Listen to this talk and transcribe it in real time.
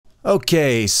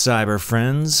Okay, cyber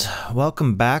friends,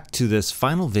 welcome back to this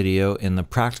final video in the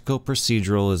Practical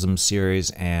Proceduralism series,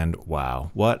 and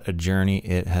wow, what a journey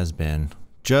it has been.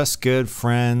 Just good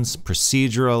friends,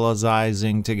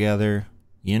 proceduralizing together.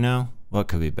 You know, what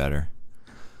could be better?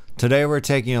 Today we're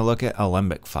taking a look at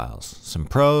Alembic files. Some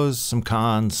pros, some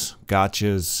cons,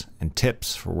 gotchas, and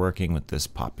tips for working with this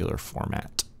popular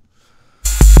format.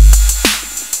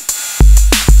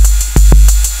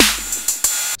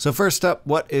 So first up,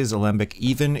 what is Alembic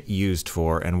even used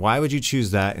for, and why would you choose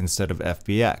that instead of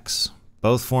FBX?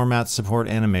 Both formats support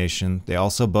animation. They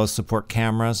also both support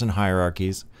cameras and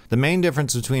hierarchies. The main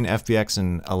difference between FBX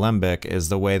and Alembic is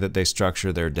the way that they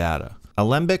structure their data.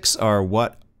 Alembics are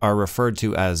what are referred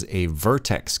to as a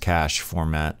vertex cache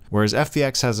format, whereas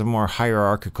FBX has a more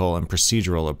hierarchical and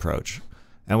procedural approach.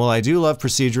 And while I do love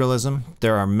proceduralism,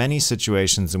 there are many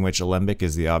situations in which Alembic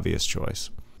is the obvious choice.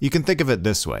 You can think of it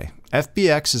this way.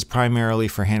 FBX is primarily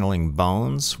for handling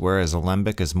bones, whereas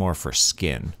Alembic is more for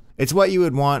skin. It's what you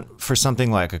would want for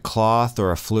something like a cloth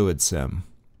or a fluid sim.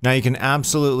 Now you can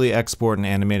absolutely export an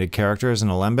animated character as an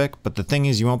Alembic, but the thing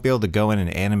is you won't be able to go in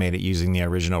and animate it using the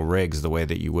original rigs the way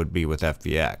that you would be with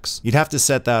FBX. You'd have to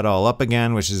set that all up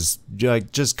again, which is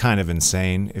just kind of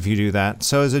insane if you do that.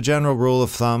 So as a general rule of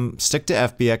thumb, stick to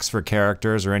FBX for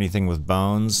characters or anything with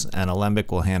bones, and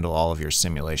Alembic will handle all of your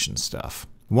simulation stuff.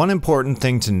 One important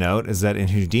thing to note is that in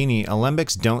Houdini,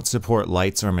 Alembics don't support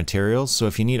lights or materials, so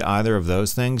if you need either of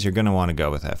those things, you're going to want to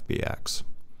go with FBX.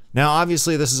 Now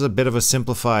obviously this is a bit of a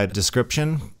simplified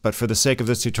description, but for the sake of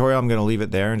this tutorial I'm going to leave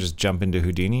it there and just jump into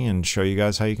Houdini and show you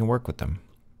guys how you can work with them.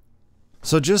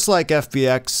 So just like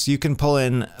FBX, you can pull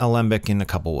in Alembic in a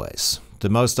couple ways. The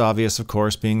most obvious of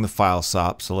course being the file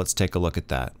SOP, so let's take a look at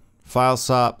that. File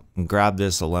SOP, grab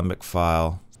this Alembic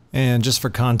file. And just for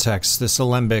context, this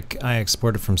Alembic I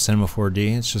exported from Cinema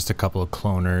 4D. It's just a couple of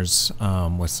cloners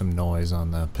with some noise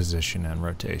on the position and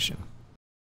rotation.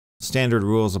 Standard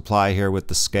rules apply here with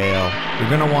the scale. You're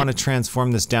going to want to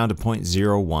transform this down to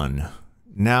 0.01.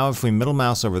 Now if we middle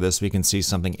mouse over this, we can see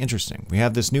something interesting. We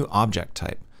have this new object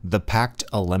type, the packed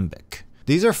Alembic.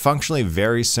 These are functionally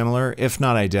very similar, if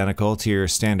not identical, to your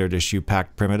standard issue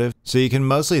packed primitive, so you can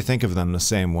mostly think of them the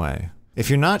same way. If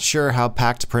you're not sure how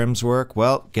packed prims work,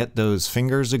 well, get those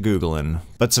fingers a-googling.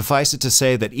 But suffice it to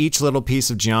say that each little piece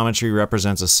of geometry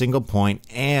represents a single point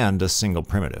and a single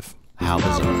primitive. How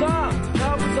bizarre.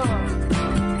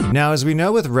 Now, as we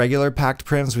know with regular packed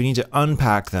prims, we need to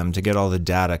unpack them to get all the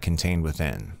data contained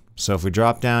within. So if we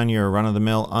drop down your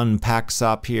run-of-the-mill unpack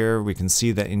SOP here, we can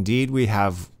see that indeed we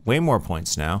have way more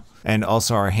points now, and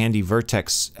also our handy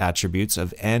vertex attributes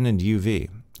of N and UV.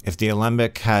 If the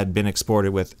Alembic had been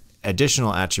exported with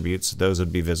additional attributes, those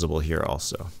would be visible here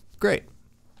also. Great.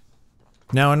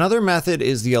 Now another method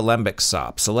is the Alembic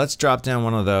SOP. So let's drop down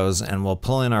one of those and we'll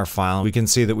pull in our file. We can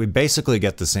see that we basically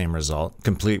get the same result,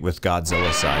 complete with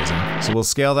Godzilla sizing. So we'll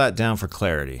scale that down for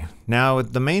clarity. Now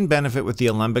the main benefit with the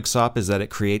Alembic SOP is that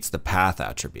it creates the path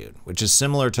attribute, which is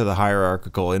similar to the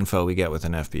hierarchical info we get with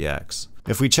an FBX.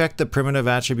 If we check the primitive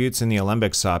attributes in the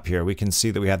Alembic SOP here, we can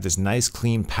see that we have this nice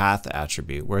clean path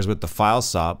attribute, whereas with the file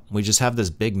SOP, we just have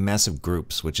this big mess of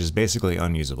groups, which is basically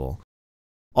unusable.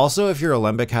 Also, if your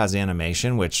Alembic has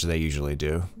animation, which they usually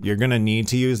do, you're going to need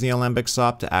to use the Alembic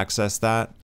SOP to access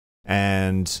that,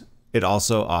 and it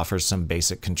also offers some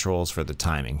basic controls for the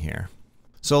timing here.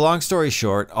 So long story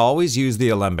short, always use the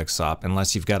Alembic SOP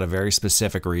unless you've got a very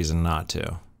specific reason not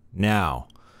to. Now,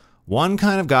 one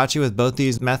kind of gotcha with both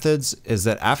these methods is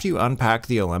that after you unpack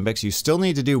the Alembics, you still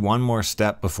need to do one more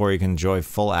step before you can enjoy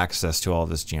full access to all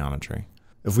this geometry.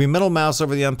 If we middle mouse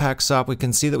over the unpack SOP, we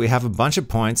can see that we have a bunch of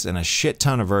points and a shit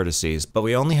ton of vertices, but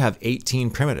we only have 18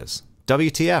 primitives.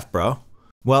 WTF, bro?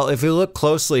 Well, if we look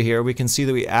closely here, we can see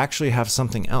that we actually have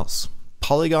something else.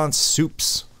 Polygon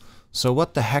soups. So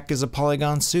what the heck is a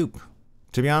polygon soup?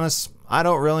 To be honest, I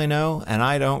don't really know, and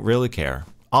I don't really care.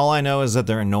 All I know is that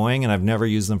they're annoying and I've never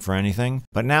used them for anything.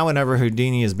 But now whenever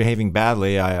Houdini is behaving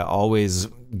badly, I always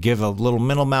give a little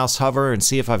middle mouse hover and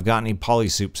see if I've got any poly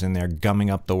soups in there gumming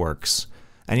up the works.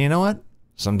 And you know what?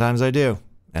 Sometimes I do,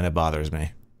 and it bothers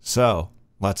me. So,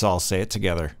 let's all say it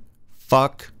together.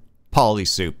 Fuck poly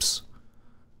soups.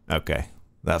 Okay,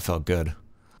 that felt good.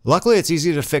 Luckily, it's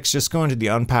easy to fix. Just go into the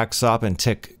unpack SOP and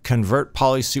tick convert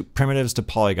poly soup primitives to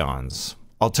polygons.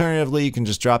 Alternatively, you can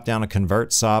just drop down a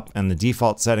convert SOP and the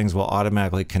default settings will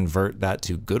automatically convert that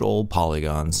to good old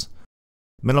polygons.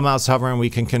 Middle mouse hover and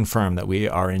we can confirm that we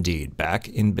are indeed back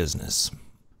in business.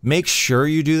 Make sure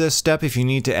you do this step if you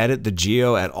need to edit the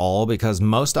geo at all, because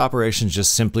most operations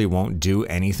just simply won't do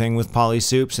anything with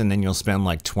polysoups, and then you'll spend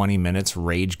like 20 minutes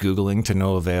rage Googling to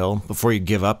no avail before you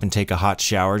give up and take a hot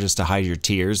shower just to hide your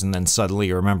tears, and then suddenly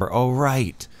you remember, oh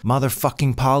right,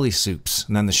 motherfucking polysoups.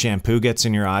 And then the shampoo gets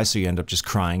in your eye, so you end up just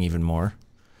crying even more.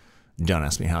 Don't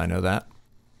ask me how I know that.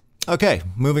 Okay,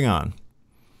 moving on.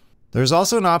 There's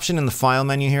also an option in the file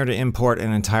menu here to import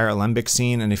an entire Alembic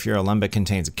scene, and if your Alembic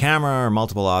contains a camera or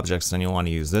multiple objects, then you'll want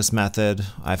to use this method.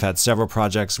 I've had several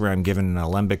projects where I'm given an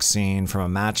Alembic scene from a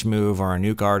match move or a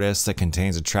nuke artist that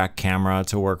contains a track camera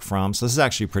to work from, so this is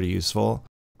actually pretty useful.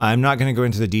 I'm not going to go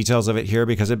into the details of it here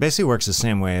because it basically works the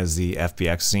same way as the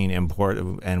FBX scene import,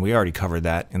 and we already covered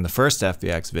that in the first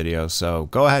FBX video, so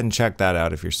go ahead and check that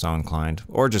out if you're so inclined,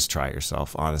 or just try it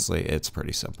yourself. Honestly, it's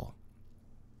pretty simple.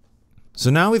 So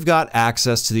now we've got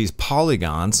access to these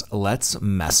polygons, let's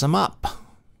mess them up.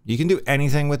 You can do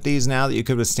anything with these now that you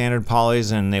could with standard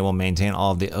polys, and they will maintain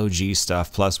all of the OG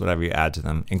stuff plus whatever you add to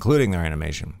them, including their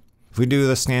animation. If we do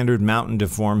the standard mount and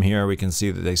deform here, we can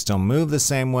see that they still move the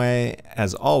same way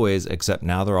as always, except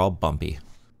now they're all bumpy.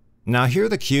 Now here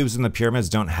the cubes and the pyramids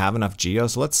don't have enough geo,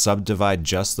 so let's subdivide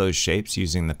just those shapes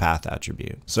using the path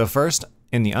attribute. So first,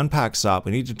 in the unpack SOP,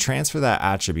 we need to transfer that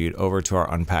attribute over to our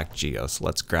unpacked geo. So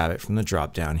let's grab it from the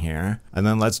drop down here. And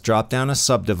then let's drop down a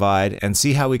subdivide and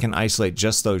see how we can isolate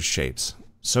just those shapes.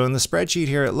 So in the spreadsheet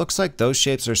here, it looks like those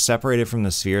shapes are separated from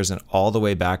the spheres and all the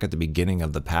way back at the beginning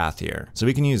of the path here. So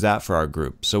we can use that for our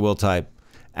group. So we'll type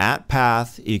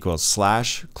 @path equals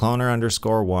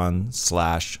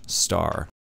 /cloner_1/star.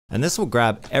 And this will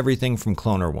grab everything from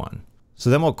cloner1. So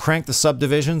then we'll crank the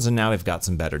subdivisions, and now we've got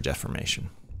some better deformation.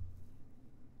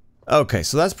 Okay,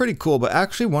 so that's pretty cool, but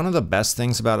actually one of the best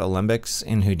things about Alembics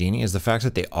in Houdini is the fact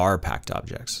that they are packed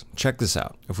objects. Check this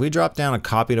out. If we drop down a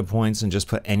copy to points and just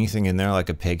put anything in there like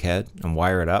a pig head and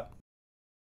wire it up,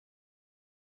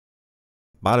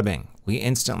 bada bing, we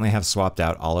instantly have swapped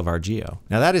out all of our geo.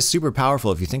 Now that is super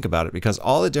powerful if you think about it, because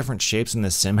all the different shapes in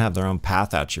this sim have their own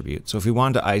path attribute. So if we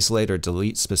wanted to isolate or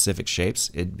delete specific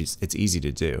shapes, it's easy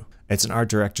to do. It's an art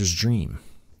director's dream.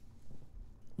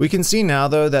 We can see now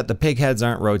though that the pig heads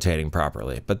aren't rotating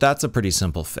properly, but that's a pretty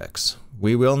simple fix.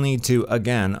 We will need to,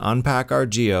 again, unpack our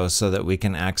geo so that we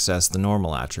can access the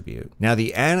normal attribute. Now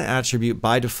the N attribute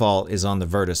by default is on the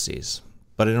vertices,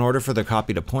 but in order for the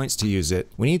copy to points to use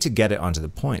it, we need to get it onto the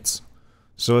points.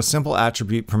 So a simple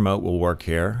attribute promote will work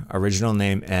here. Original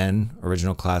name N,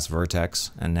 original class vertex,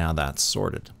 and now that's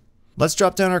sorted. Let's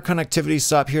drop down our connectivity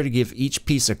SOP here to give each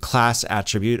piece a class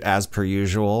attribute as per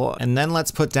usual, and then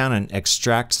let's put down an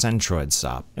extract Centroid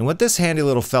SOP. And what this handy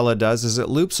little fella does is it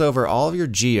loops over all of your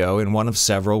geo in one of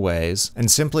several ways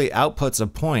and simply outputs a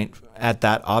point at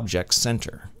that object's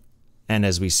center. And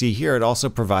as we see here, it also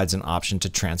provides an option to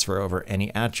transfer over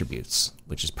any attributes,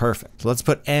 which is perfect. So let's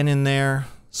put N in there.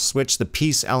 Switch the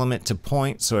piece element to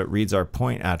point so it reads our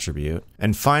point attribute.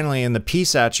 And finally, in the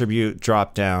piece attribute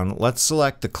drop down, let's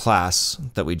select the class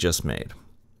that we just made.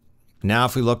 Now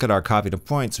if we look at our copy to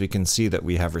points, we can see that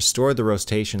we have restored the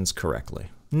rotations correctly.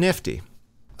 Nifty.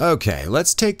 Okay,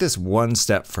 let's take this one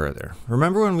step further.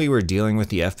 Remember when we were dealing with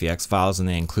the FBX files and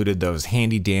they included those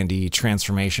handy dandy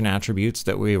transformation attributes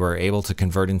that we were able to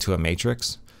convert into a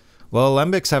matrix? Well,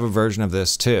 Alembics have a version of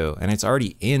this too, and it's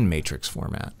already in matrix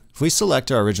format. If we select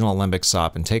our original Alembic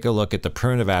SOP and take a look at the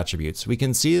primitive attributes, we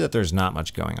can see that there's not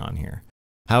much going on here.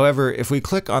 However, if we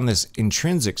click on this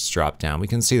Intrinsics dropdown, we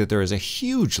can see that there is a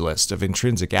huge list of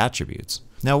intrinsic attributes.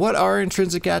 Now, what are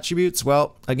intrinsic attributes?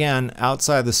 Well, again,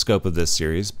 outside the scope of this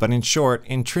series, but in short,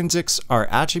 intrinsics are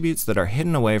attributes that are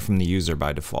hidden away from the user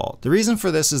by default. The reason for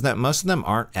this is that most of them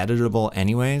aren't editable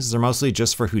anyways. They're mostly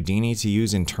just for Houdini to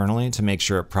use internally to make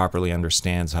sure it properly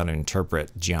understands how to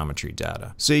interpret geometry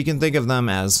data. So you can think of them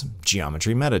as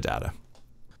geometry metadata.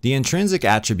 The intrinsic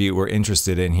attribute we're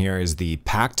interested in here is the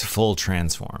packed full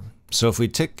transform. So if we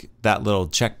tick that little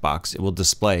checkbox, it will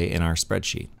display in our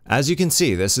spreadsheet. As you can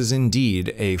see, this is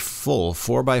indeed a full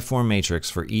 4x4 matrix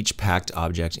for each packed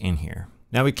object in here.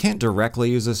 Now we can't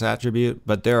directly use this attribute,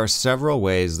 but there are several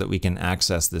ways that we can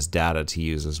access this data to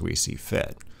use as we see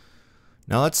fit.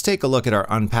 Now let's take a look at our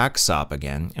unpack SOP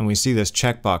again, and we see this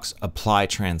checkbox apply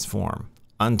transform.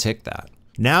 Untick that.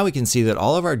 Now we can see that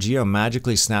all of our geo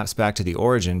magically snaps back to the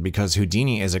origin because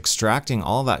Houdini is extracting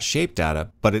all of that shape data,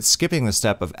 but it's skipping the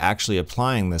step of actually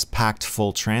applying this packed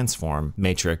full transform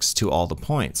matrix to all the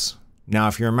points. Now,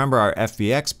 if you remember our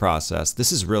FBX process,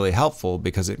 this is really helpful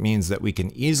because it means that we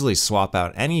can easily swap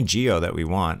out any geo that we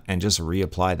want and just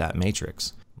reapply that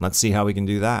matrix. Let's see how we can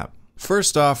do that.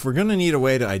 First off, we're going to need a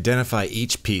way to identify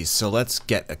each piece, so let's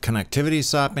get a connectivity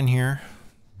SOP in here.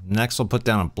 Next, we'll put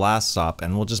down a blast stop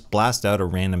and we'll just blast out a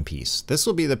random piece. This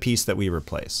will be the piece that we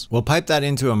replace. We'll pipe that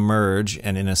into a merge,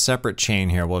 and in a separate chain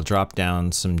here, we'll drop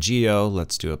down some geo.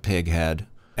 Let's do a pig head,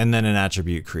 and then an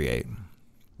attribute create.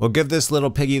 We'll give this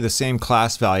little piggy the same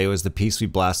class value as the piece we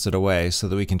blasted away so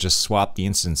that we can just swap the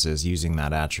instances using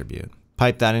that attribute.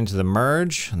 Pipe that into the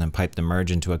merge, and then pipe the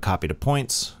merge into a copy to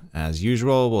points. As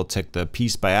usual, we'll tick the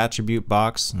piece by attribute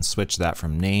box and switch that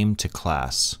from name to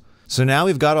class. So now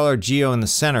we've got all our geo in the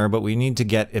center, but we need to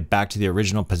get it back to the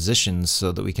original positions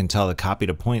so that we can tell the copy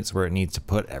to points where it needs to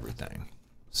put everything.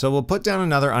 So we'll put down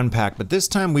another unpack, but this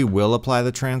time we will apply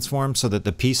the transform so that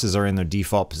the pieces are in their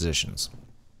default positions.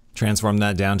 Transform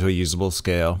that down to a usable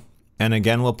scale. And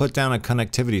again, we'll put down a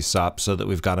connectivity SOP so that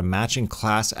we've got a matching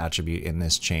class attribute in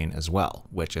this chain as well,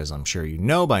 which, as I'm sure you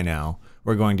know by now,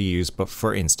 we're going to use but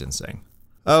for instancing.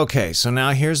 Okay, so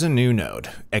now here's a new node,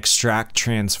 extract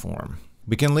transform.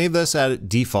 We can leave this at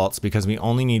defaults because we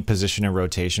only need position and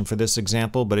rotation for this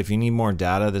example, but if you need more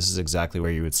data, this is exactly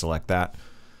where you would select that.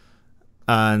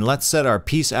 And let's set our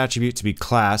piece attribute to be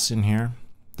class in here.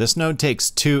 This node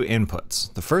takes two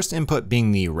inputs. The first input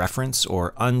being the reference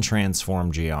or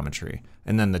untransformed geometry,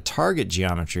 and then the target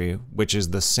geometry, which is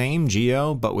the same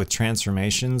geo but with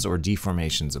transformations or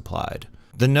deformations applied.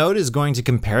 The node is going to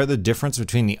compare the difference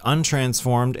between the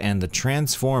untransformed and the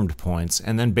transformed points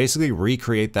and then basically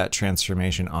recreate that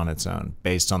transformation on its own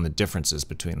based on the differences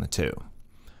between the two.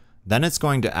 Then it's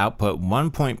going to output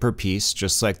 1 point per piece,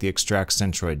 just like the extract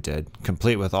centroid did,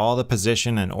 complete with all the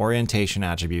position and orientation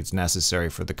attributes necessary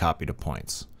for the copy to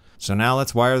points. So now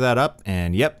let's wire that up,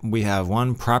 and yep, we have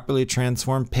one properly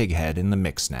transformed pig head in the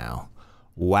mix now.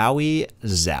 Wowie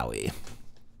zowie.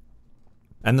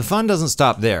 And the fun doesn't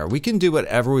stop there. We can do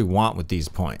whatever we want with these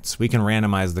points. We can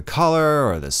randomize the color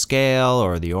or the scale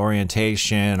or the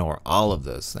orientation or all of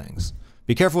those things.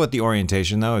 Be careful with the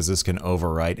orientation though, as this can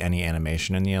overwrite any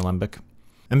animation in the Alembic.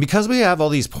 And because we have all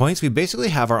these points, we basically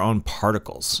have our own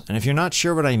particles. And if you're not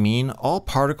sure what I mean, all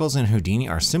particles in Houdini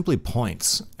are simply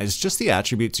points. It's just the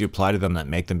attributes you apply to them that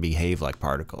make them behave like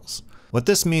particles. What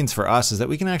this means for us is that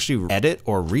we can actually edit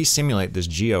or re-simulate this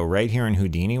geo right here in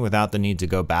Houdini without the need to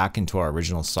go back into our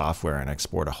original software and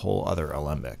export a whole other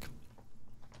Alembic.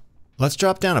 Let's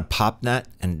drop down a PopNet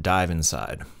and dive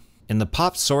inside. In the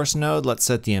pop source node, let's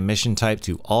set the emission type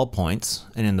to all points,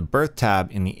 and in the birth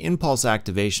tab, in the impulse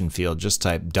activation field, just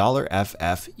type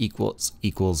 $FF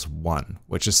 == 1,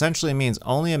 which essentially means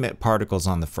only emit particles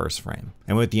on the first frame.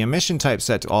 And with the emission type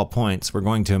set to all points, we're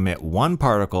going to emit one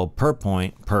particle per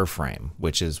point per frame,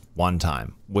 which is one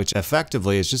time, which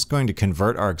effectively is just going to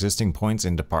convert our existing points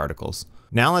into particles.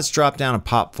 Now let's drop down a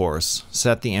pop force,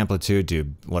 set the amplitude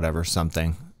to whatever,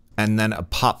 something, and then a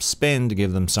pop spin to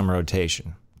give them some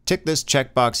rotation. Tick this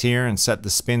checkbox here and set the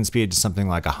spin speed to something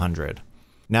like 100.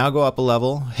 Now go up a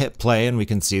level, hit play, and we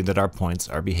can see that our points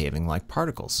are behaving like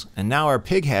particles. And now our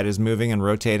pig head is moving and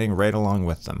rotating right along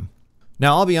with them.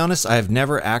 Now I'll be honest, I've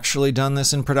never actually done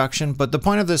this in production, but the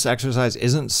point of this exercise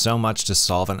isn't so much to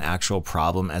solve an actual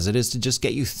problem as it is to just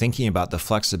get you thinking about the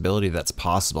flexibility that's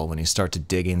possible when you start to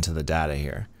dig into the data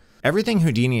here. Everything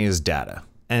Houdini is data.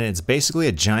 And it's basically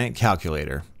a giant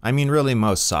calculator. I mean, really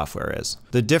most software is.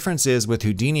 The difference is with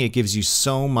Houdini, it gives you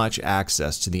so much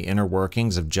access to the inner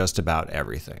workings of just about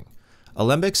everything.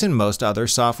 Alembics and most other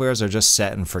softwares are just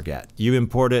set and forget. You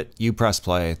import it, you press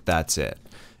play, that's it.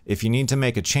 If you need to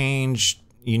make a change,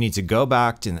 you need to go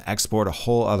back and export a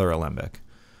whole other Alembic.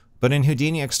 But in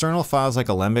Houdini, external files like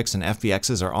Alembics and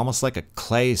FBXs are almost like a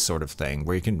clay sort of thing,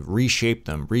 where you can reshape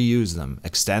them, reuse them,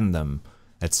 extend them,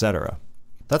 etc.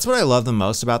 That's what I love the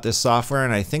most about this software,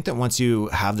 and I think that once you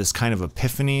have this kind of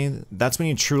epiphany, that's when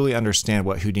you truly understand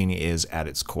what Houdini is at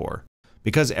its core.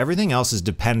 Because everything else is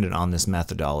dependent on this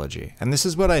methodology, and this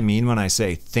is what I mean when I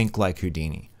say think like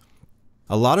Houdini.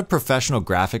 A lot of professional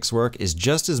graphics work is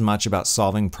just as much about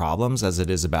solving problems as it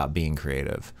is about being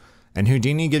creative. And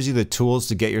Houdini gives you the tools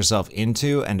to get yourself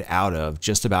into and out of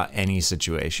just about any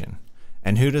situation.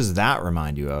 And who does that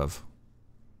remind you of?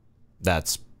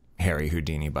 That's Harry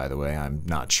Houdini, by the way. I'm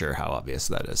not sure how obvious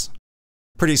that is.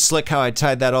 Pretty slick how I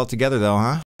tied that all together though,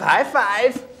 huh? High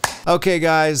five! Okay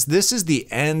guys, this is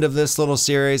the end of this little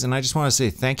series, and I just want to say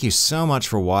thank you so much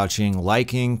for watching,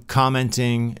 liking,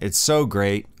 commenting. It's so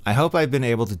great. I hope I've been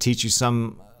able to teach you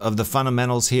some of the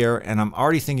fundamentals here, and I'm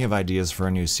already thinking of ideas for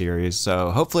a new series, so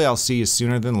hopefully I'll see you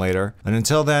sooner than later. And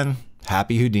until then,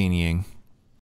 happy Houdiniing.